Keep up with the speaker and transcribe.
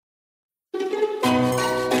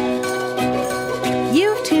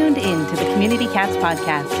Cats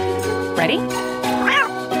podcast. Ready?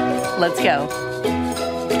 Let's go.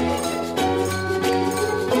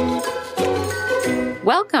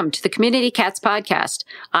 Welcome to the Community Cats podcast.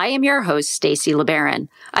 I am your host, Stacy LeBaron.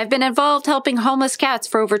 I've been involved helping homeless cats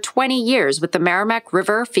for over 20 years with the Merrimack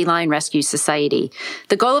River Feline Rescue Society.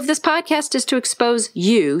 The goal of this podcast is to expose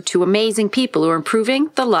you to amazing people who are improving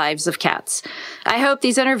the lives of cats. I hope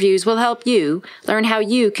these interviews will help you learn how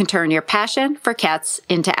you can turn your passion for cats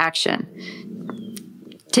into action.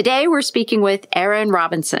 Today, we're speaking with Erin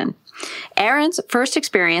Robinson. Erin's first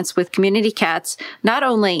experience with community cats not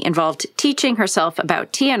only involved teaching herself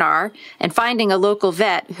about TNR and finding a local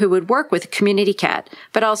vet who would work with a community cat,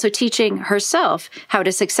 but also teaching herself how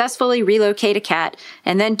to successfully relocate a cat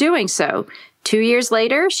and then doing so. 2 years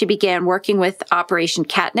later, she began working with Operation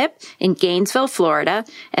Catnip in Gainesville, Florida,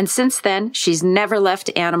 and since then, she's never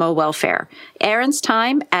left animal welfare. Erin's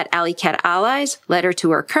time at Alley Cat Allies led her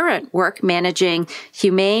to her current work managing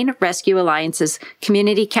Humane Rescue Alliance's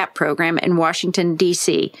Community Cat Program in Washington,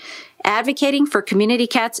 D.C. Advocating for community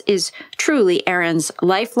cats is truly Erin's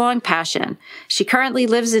lifelong passion. She currently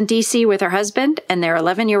lives in D.C. with her husband and their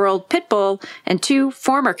 11-year-old pit bull and 2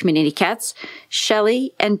 former community cats,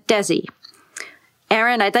 Shelly and Desi.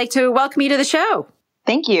 Erin, I'd like to welcome you to the show.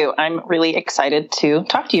 Thank you. I'm really excited to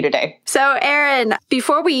talk to you today. So, Erin,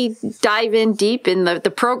 before we dive in deep in the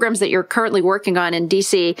programs that you're currently working on in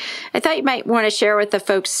DC, I thought you might want to share with the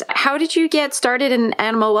folks, how did you get started in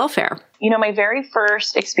animal welfare? You know, my very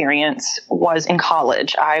first experience was in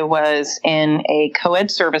college. I was in a co-ed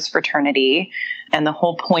service fraternity, and the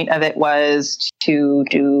whole point of it was to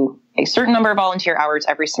do a certain number of volunteer hours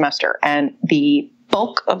every semester. And the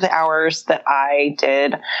bulk of the hours that I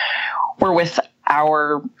did were with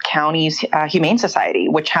our county's Humane Society,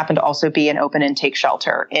 which happened to also be an open intake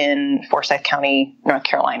shelter in Forsyth County, North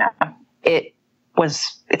Carolina. It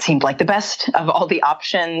seemed like the best of all the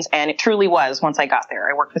options, and it truly was once I got there.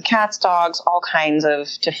 I worked with cats, dogs, all kinds of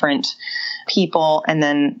different people, and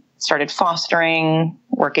then started fostering,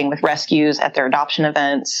 working with rescues at their adoption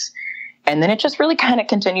events. And then it just really kind of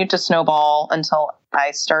continued to snowball until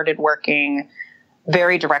I started working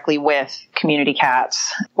very directly with community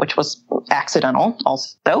cats, which was accidental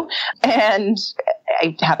also, and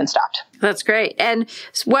I haven't stopped. That's great. And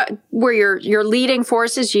what were your leading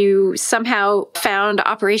forces? You somehow found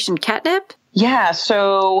Operation Catnip? Yeah,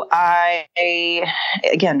 so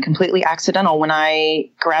again, completely accidental. When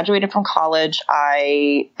I graduated from college,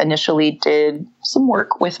 I initially did some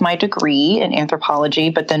work with my degree in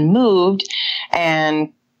anthropology, but then moved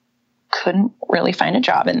and couldn't really find a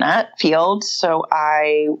job in that field. So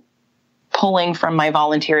pulling from my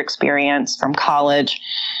volunteer experience from college,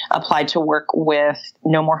 applied to work with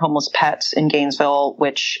No More Homeless Pets in Gainesville,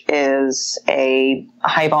 which is a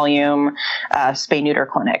high volume spay-neuter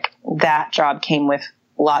clinic. That job came with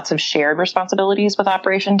lots of shared responsibilities with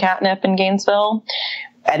Operation Catnip in Gainesville.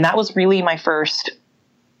 And that was really my first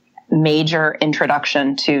major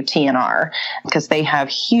introduction to TNR, because they have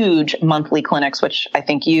huge monthly clinics, which I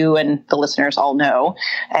think you and the listeners all know.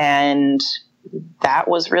 And that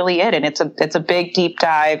was really it. And it's a big deep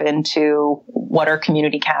dive into what are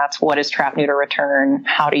community cats, what is trap, neuter, return,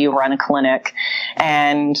 how do you run a clinic?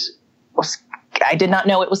 And I did not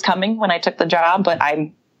know it was coming when I took the job, but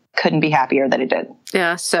I couldn't be happier that it did.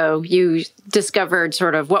 Yeah. So you discovered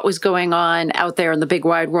sort of what was going on out there in the big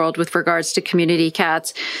wide world with regards to community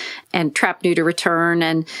cats and trap, neuter, return.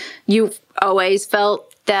 And you always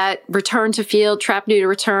felt that return to field, trap, neuter,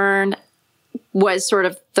 return was sort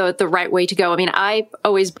of the right way to go. I mean, I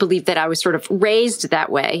always believed that I was sort of raised that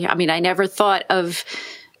way. I mean, I never thought of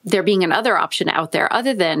there being another option out there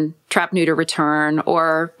other than trap, neuter, return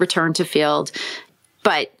or return to field.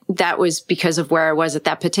 But that was because of where I was at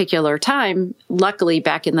that particular time. Luckily,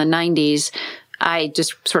 back in the 90s, I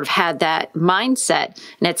just sort of had that mindset.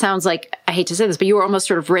 And it sounds like, I hate to say this, but you were almost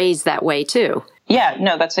sort of raised that way too. Yeah,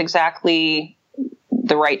 no, that's exactly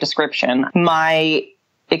the right description. My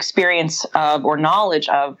experience of or knowledge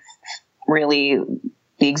of really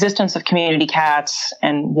the existence of community cats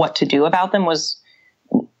and what to do about them was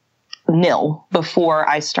nil before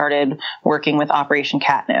I started working with Operation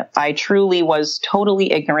Catnip. I truly was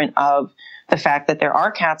totally ignorant of the fact that there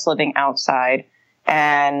are cats living outside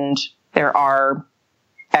and there are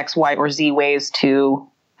X, Y, or Z ways to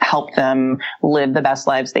help them live the best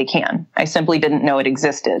lives they can. I simply didn't know it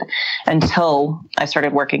existed until I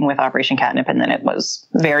started working with Operation Catnip, and then it was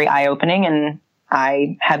very eye-opening, and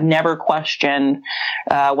I have never questioned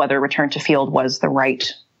whether return to field was the right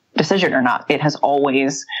decision or not. It has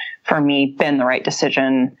always, for me, been the right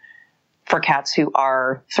decision for cats who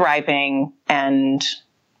are thriving and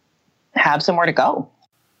have somewhere to go.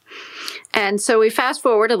 And so we fast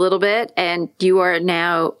forward a little bit, and you are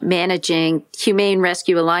now managing Humane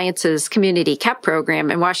Rescue Alliance's Community Cat Program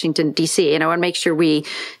in Washington, D.C. And I want to make sure we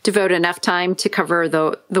devote enough time to cover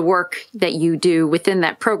the work that you do within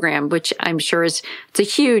that program, which I'm sure it's a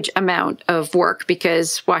huge amount of work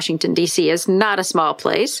because Washington, D.C. is not a small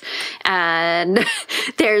place. And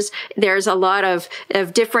there's a lot of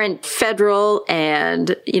different federal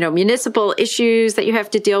and, municipal issues that you have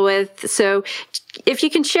to deal with. So if you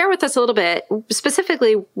can share with us a little bit,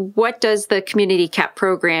 specifically, what does the Community Cat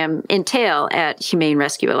Program entail at Humane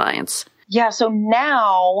Rescue Alliance? Yeah, so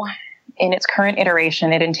now in its current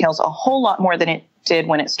iteration, it entails a whole lot more than it did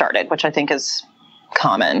when it started, which I think is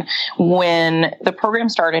common. When the program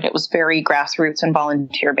started, it was very grassroots and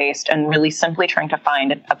volunteer based and really simply trying to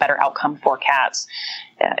find a better outcome for cats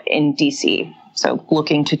in DC. So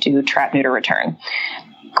looking to do trap, neuter, return.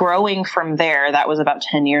 Growing from there, that was about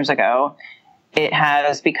 10 years ago, it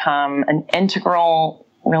has become an integral,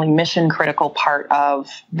 really mission critical part of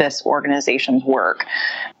this organization's work.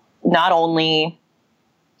 Not only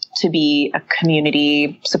to be a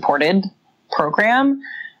community supported program,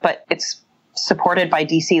 but it's supported by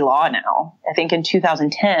DC law now. I think in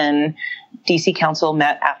 2010, DC Council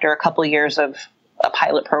met after a couple of years of a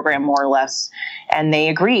pilot program, more or less, and they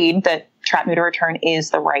agreed that trap, neuter, return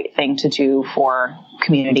is the right thing to do for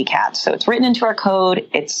community cats. So it's written into our code,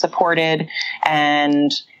 it's supported,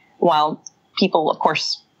 and while people, of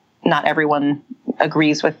course, not everyone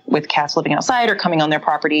agrees with cats living outside or coming on their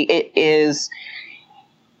property, it is,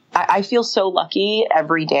 I feel so lucky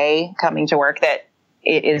every day coming to work that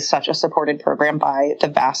it is such a supported program by the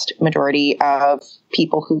vast majority of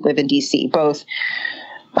people who live in DC, both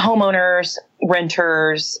homeowners,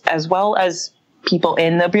 renters, as well as people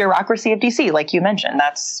in the bureaucracy of DC, like you mentioned.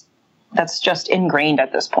 That's just ingrained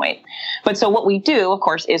at this point. But so what we do, of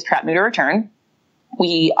course, is trap, neuter, return.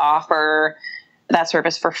 We offer that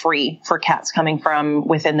service for free for cats coming from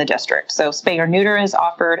within the district. So spay or neuter is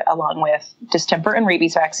offered along with distemper and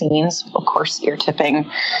rabies vaccines, of course, ear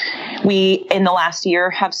tipping. We, in the last year,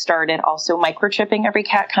 have started also microchipping every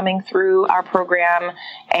cat coming through our program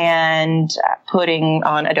and putting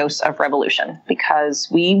on a dose of Revolution because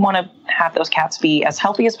we want to have those cats be as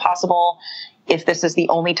healthy as possible if this is the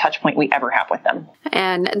only touch point we ever have with them.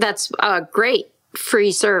 And that's great.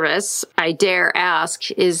 Free service. I dare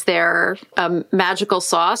ask, is there a magical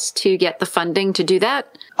sauce to get the funding to do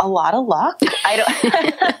that? A lot of luck. I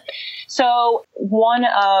don't. So one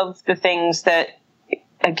of the things that,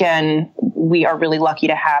 again, we are really lucky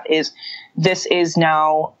to have is this is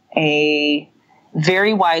now a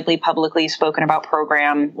very widely publicly spoken about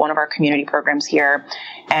program, one of our community programs here.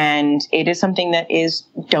 And it is something that is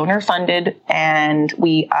donor funded. And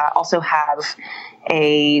we also have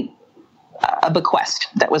a bequest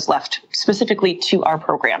that was left specifically to our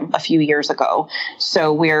program a few years ago.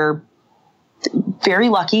 So we're very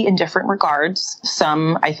lucky in different regards.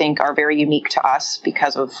 Some, I think, are very unique to us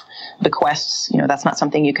because of bequests. That's not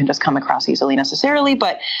something you can just come across easily necessarily,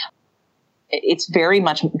 but it's very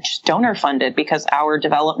much donor funded because our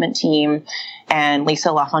development team and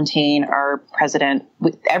Lisa LaFontaine, our president,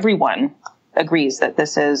 with everyone agrees that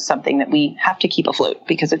this is something that we have to keep afloat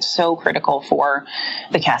because it's so critical for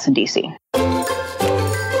the cats in DC.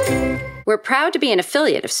 We're proud to be an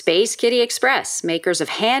affiliate of Space Kitty Express, makers of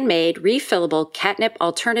handmade, refillable catnip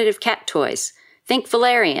alternative cat toys. Think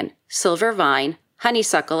valerian, silver vine,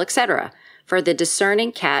 honeysuckle, etc. for the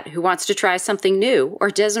discerning cat who wants to try something new or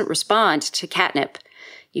doesn't respond to catnip.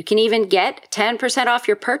 You can even get 10% off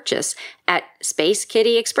your purchase at Space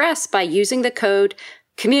Kitty Express by using the code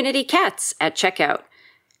CommunityCats at checkout.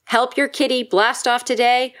 Help your kitty blast off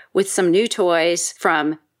today with some new toys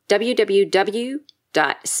from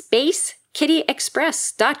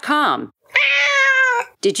www.spacekittyexpress.com.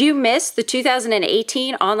 Did you miss the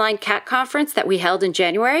 2018 online cat conference that we held in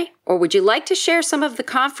January? Or would you like to share some of the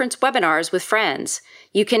conference webinars with friends?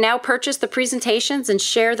 You can now purchase the presentations and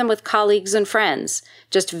share them with colleagues and friends.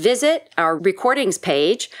 Just visit our recordings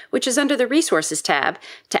page, which is under the Resources tab,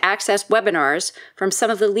 to access webinars from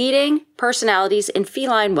some of the leading personalities in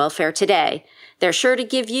feline welfare today. They're sure to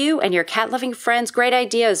give you and your cat-loving friends great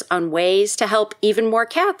ideas on ways to help even more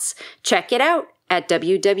cats. Check it out at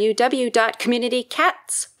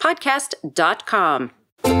www.communitycatspodcast.com.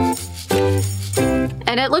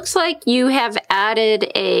 And it looks like you have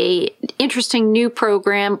added a interesting new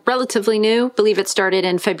program, relatively new. I believe it started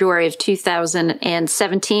in February of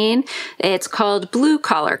 2017. It's called Blue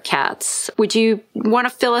Collar Cats. Would you want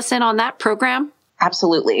to fill us in on that program?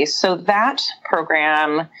 Absolutely. So that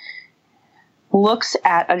program looks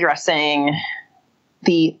at addressing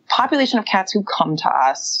the population of cats who come to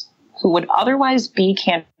us who would otherwise be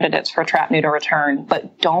candidates for trap, neuter, return,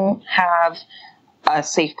 but don't have a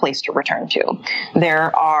safe place to return to.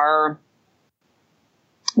 There are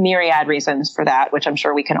myriad reasons for that, which I'm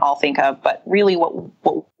sure we can all think of. But really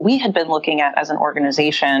what we had been looking at as an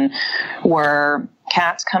organization were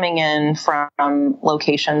cats coming in from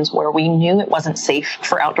locations where we knew it wasn't safe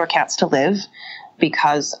for outdoor cats to live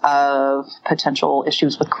because of potential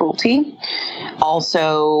issues with cruelty.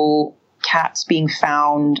 Also, cats being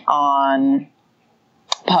found on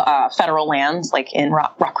federal lands, like in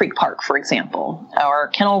Rock Creek Park, for example, or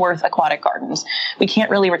Kenilworth Aquatic Gardens. We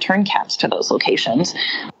can't really return cats to those locations.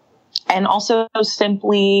 And also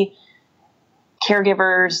simply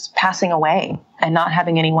caregivers passing away and not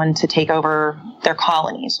having anyone to take over their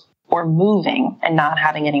colonies, or moving and not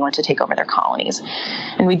having anyone to take over their colonies.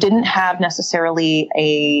 And we didn't have necessarily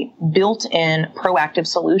a built-in proactive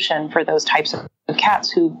solution for those types of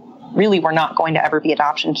cats who really were not going to ever be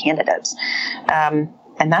adoption candidates.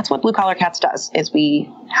 And that's what Blue Collar Cats does, is we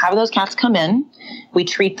have those cats come in, we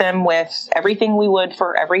treat them with everything we would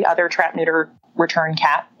for every other trap, neuter, return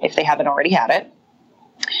cat, if they haven't already had it.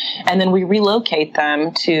 And then we relocate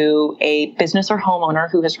them to a business or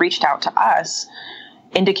homeowner who has reached out to us,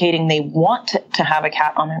 indicating they want to have a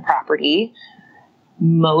cat on their property,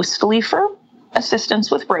 mostly for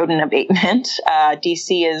assistance with rodent abatement.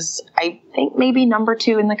 DC is, I think, maybe number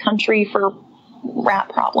 2 in the country for rat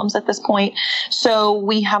problems at this point. So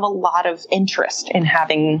we have a lot of interest in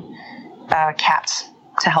having cats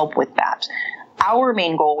to help with that. Our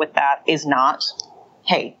main goal with that is not,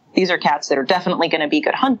 hey, these are cats that are definitely going to be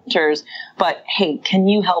good hunters, but hey, can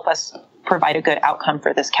you help us provide a good outcome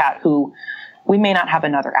for this cat who we may not have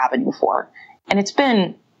another avenue for? And it's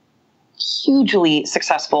been hugely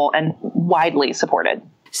successful and widely supported.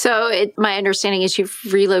 So my understanding is you've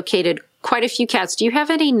relocated quite a few cats. Do you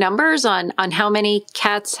have any numbers on how many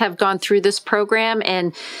cats have gone through this program?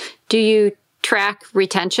 And do you track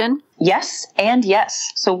retention? Yes and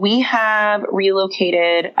yes. So we have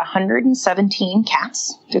relocated 117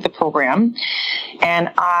 cats through the program,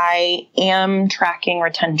 and I am tracking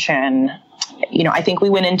retention. You know, I think we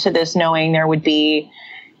went into this knowing there would be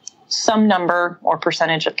some number or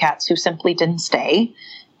percentage of cats who simply didn't stay.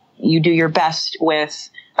 You do your best with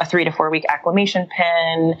a 3 to 4 week acclimation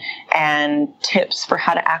pin and tips for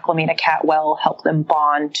how to acclimate a cat well, help them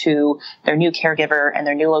bond to their new caregiver and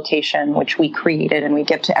their new location, which we created and we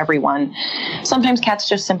give to everyone. Sometimes cats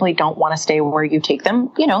just simply don't want to stay where you take them.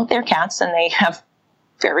 You know, they're cats and they have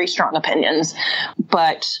very strong opinions,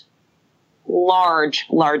 but large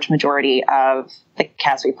majority of the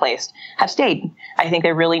cats we placed have stayed. I think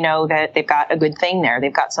they really know that they've got a good thing there.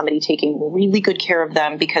 They've got somebody taking really good care of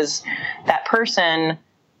them because that person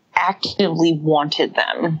actively wanted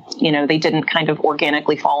them. You know, they didn't kind of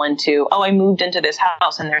organically fall into, oh, I moved into this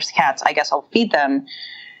house and there's cats, I guess I'll feed them.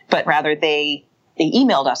 But rather they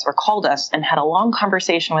emailed us or called us and had a long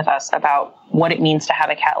conversation with us about what it means to have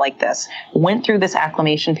a cat like this, went through this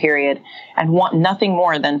acclimation period and want nothing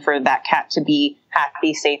more than for that cat to be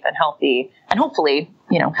happy, safe, and healthy, and hopefully,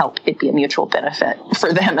 you know, help it be a mutual benefit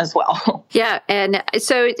for them as well. Yeah. And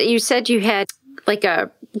so you said you had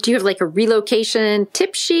do you have like a relocation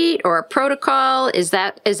tip sheet or a protocol? Is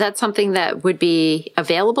that something that would be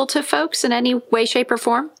available to folks in any way, shape, or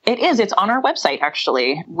form? It is. It's on our website,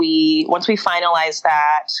 actually. Once we finalized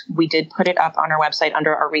that, we did put it up on our website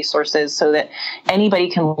under our resources so that anybody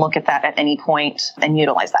can look at that at any point and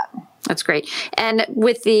utilize that. That's great. And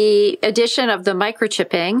with the addition of the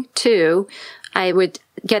microchipping too, I would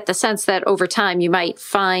get the sense that over time you might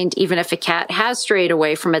find, even if a cat has strayed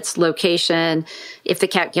away from its location, if the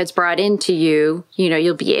cat gets brought into you, you know,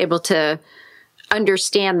 you'll be able to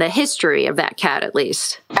understand the history of that cat at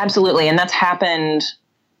least. Absolutely. And that's happened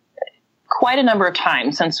quite a number of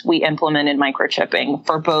times since we implemented microchipping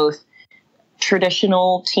for both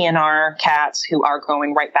traditional TNR cats who are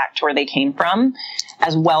going right back to where they came from,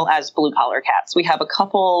 as well as blue collar cats. We have a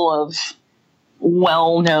couple of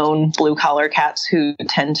well-known blue collar cats who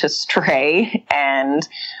tend to stray and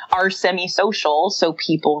are semi-social, so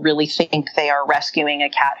people really think they are rescuing a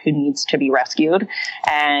cat who needs to be rescued.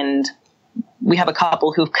 And we have a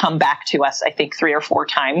couple who've come back to us, I think 3 or 4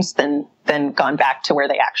 times, then gone back to where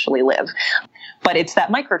they actually live. But it's that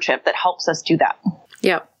microchip that helps us do that.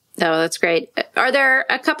 Yep. Oh, that's great. Are there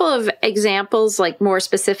a couple of examples, like more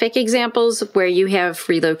specific examples, where you have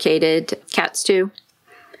relocated cats to?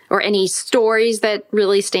 Or any stories that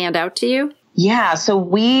really stand out to you? Yeah. So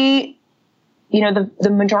the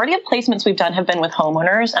majority of placements we've done have been with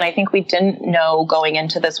homeowners. And I think we didn't know going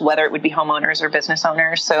into this whether it would be homeowners or business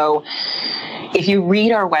owners. So if you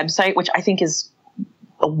read our website, which I think is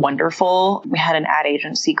wonderful. We had an ad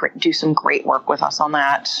agency do some great work with us on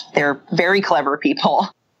that. They're very clever people.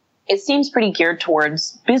 It seems pretty geared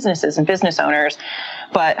towards businesses and business owners,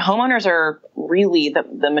 but homeowners are really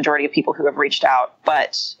the majority of people who have reached out.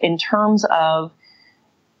 But in terms of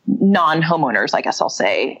non-homeowners, I guess I'll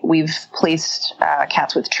say, we've placed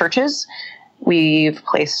cats with churches. We've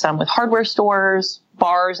placed some with hardware stores,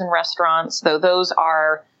 bars and restaurants, though those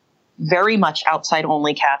are very much outside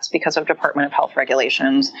only cats because of Department of Health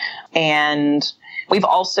regulations. And we've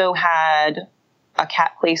also had a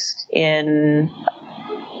cat placed in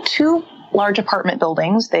 2 large apartment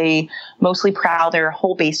buildings. They mostly prowl their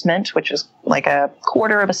whole basement, which is like a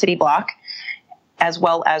quarter of a city block, as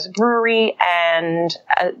well as a brewery. And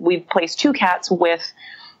we've placed 2 cats with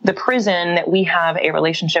the prison that we have a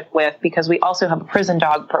relationship with, because we also have a prison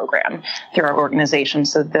dog program through our organization.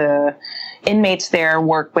 So the inmates there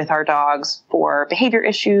work with our dogs for behavior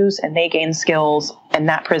issues, and they gain skills. And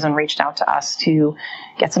that prison reached out to us to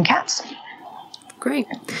get some cats. Great.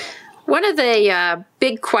 One of the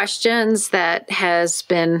big questions that has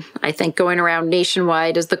been, I think, going around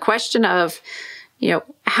nationwide is the question of,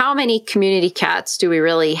 how many community cats do we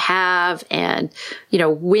really have? And,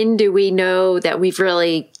 when do we know that we've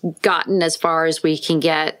really gotten as far as we can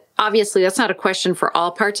get? Obviously, that's not a question for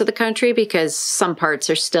all parts of the country, because some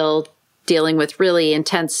parts are still dealing with really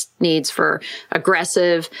intense needs for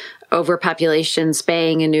aggressive overpopulation,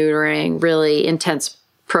 spaying and neutering, really intense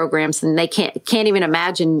programs, and they can't even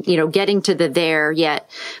imagine, getting to the there yet.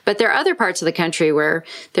 But there are other parts of the country where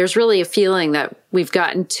there's really a feeling that we've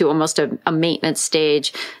gotten to almost a maintenance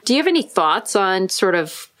stage. Do you have any thoughts on sort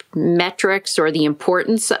of metrics or the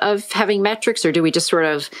importance of having metrics, or do we just sort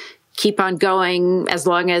of keep on going as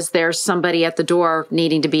long as there's somebody at the door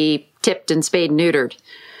needing to be tipped and spayed and neutered?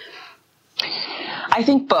 I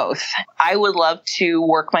think both. I would love to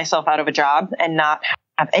work myself out of a job and not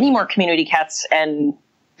have any more community cats and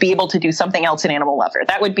be able to do something else in animal welfare.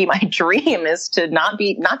 That would be my dream, is to not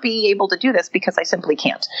be able to do this, because I simply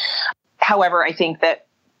can't. However, I think that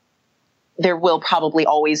there will probably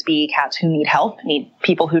always be cats who need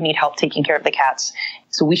people who need help taking care of the cats.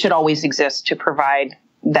 So we should always exist to provide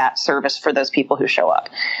that service for those people who show up.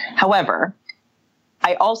 However,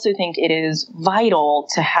 I also think it is vital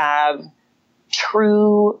to have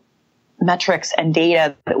true metrics and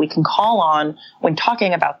data that we can call on when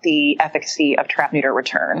talking about the efficacy of trap, neuter,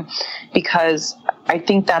 return, because I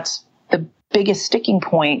think that's the biggest sticking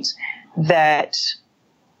point that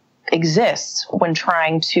exists when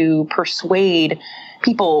trying to persuade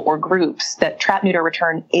people or groups that trap, neuter,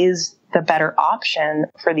 return is the better option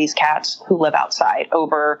for these cats who live outside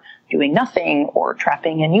over doing nothing or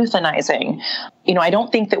trapping and euthanizing. I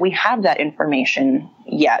don't think that we have that information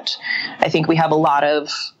yet. I think we have a lot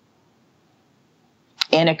of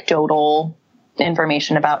anecdotal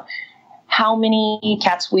information about how many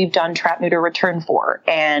cats we've done trap, neuter, return for,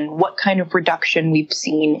 and what kind of reduction we've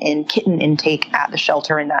seen in kitten intake at the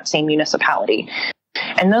shelter in that same municipality.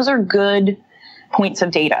 And those are good points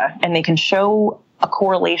of data, and they can show a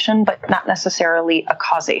correlation, but not necessarily a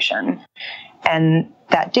causation. And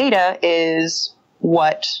that data is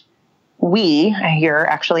what we here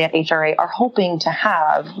actually at HRA are hoping to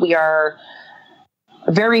have. We are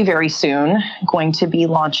very, very soon going to be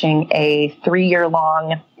launching a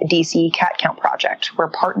 3-year-long DC cat count project. We're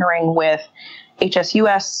partnering with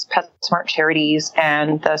HSUS, PetSmart Charities,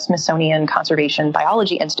 and the Smithsonian Conservation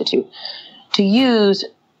Biology Institute to use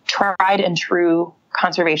tried and true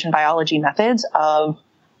conservation biology methods of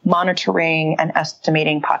monitoring and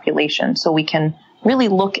estimating population. So we can really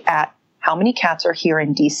look at how many cats are here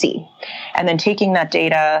in DC, and then taking that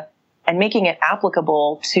data and making it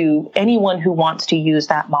applicable to anyone who wants to use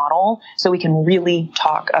that model, so we can really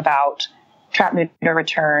talk about trap, neuter,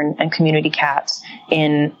 return and community cats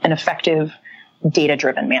in an effective,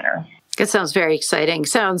 data-driven manner. That sounds very exciting.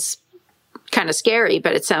 Sounds kind of scary,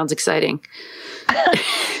 but it sounds exciting.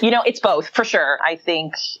 It's both, for sure. I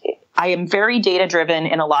think I am very data-driven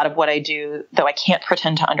in a lot of what I do, though I can't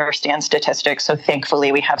pretend to understand statistics. So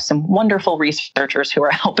thankfully, we have some wonderful researchers who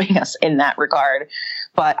are helping us in that regard.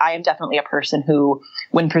 But I am definitely a person who,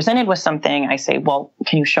 when presented with something, I say, well,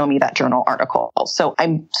 can you show me that journal article? So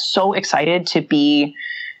I'm so excited to be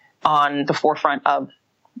on the forefront of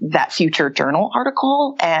that future journal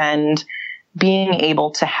article and being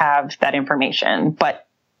able to have that information. But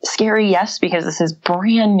scary, yes, because this is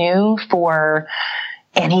brand new for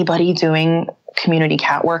anybody doing community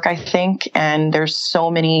cat work, I think. And there's so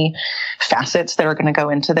many facets that are going to go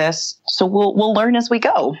into this. So we'll learn as we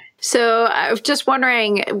go. So I was just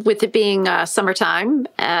wondering, with it being summertime,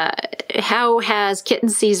 how has kitten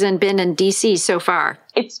season been in DC so far?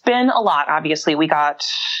 It's been a lot, obviously.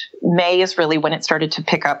 May is really when it started to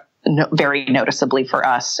pick up very noticeably for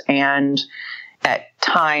us. And at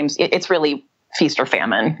times it's really feast or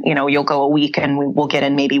famine. You'll go a week and we'll get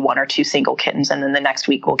in maybe 1 or 2 single kittens. And then the next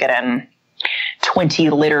week we'll get in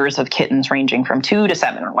 20 litters of kittens ranging from 2 to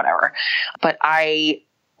 7 or whatever. But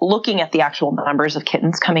looking at the actual numbers of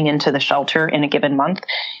kittens coming into the shelter in a given month,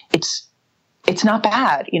 it's not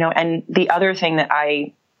bad, and the other thing that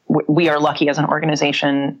we are lucky as an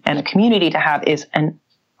organization and a community to have is an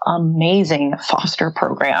amazing foster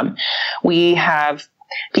program. We have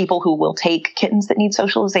people who will take kittens that need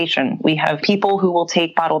socialization. We have people who will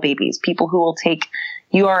take bottle babies, people who will take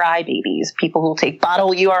URI babies, people who will take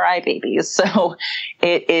bottle URI babies. So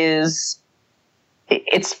it's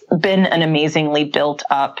been an amazingly built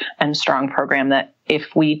up and strong program that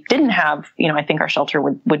if we didn't have, I think our shelter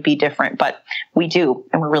would be different, but we do.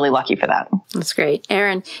 And we're really lucky for that. That's great.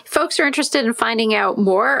 Erin, if folks are interested in finding out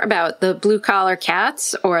more about the blue collar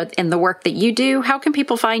cats or in the work that you do, how can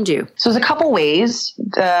people find you? So there's a couple ways.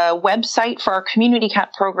 The website for our community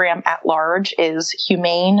cat program at large is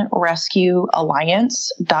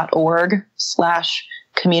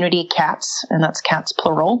humanerescuealliance.org/community cats. And that's cats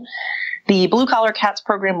plural. The Blue Collar Cats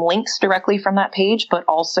program links directly from that page, but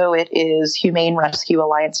also it is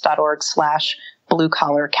humanerescuealliance.org/blue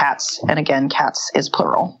collar cats. And again, cats is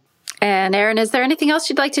plural. And Erin, is there anything else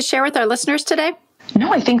you'd like to share with our listeners today?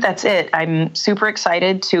 No, I think that's it. I'm super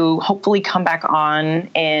excited to hopefully come back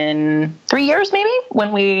on in 3 years, maybe,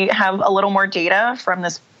 when we have a little more data from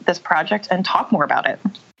this project and talk more about it.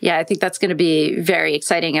 Yeah, I think that's going to be very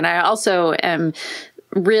exciting. And I also am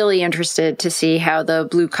really interested to see how the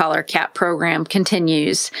Blue Collar Cat program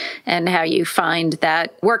continues and how you find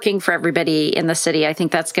that working for everybody in the city. I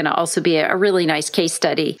think that's going to also be a really nice case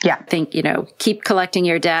study. Yeah. I think, keep collecting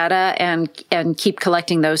your data and keep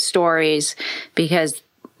collecting those stories, because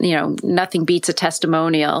nothing beats a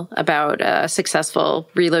testimonial about a successful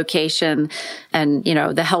relocation and,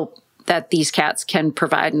 the help that these cats can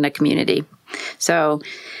provide in a community. So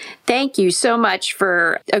thank you so much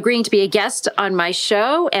for agreeing to be a guest on my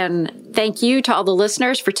show. And thank you to all the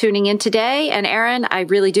listeners for tuning in today. And Erin, I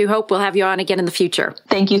really do hope we'll have you on again in the future.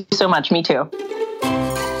 Thank you so much. Me too.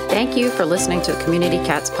 Thank you for listening to the Community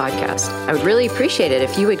Cats podcast. I would really appreciate it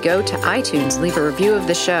if you would go to iTunes and leave a review of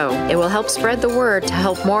the show. It will help spread the word to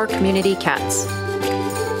help more community cats.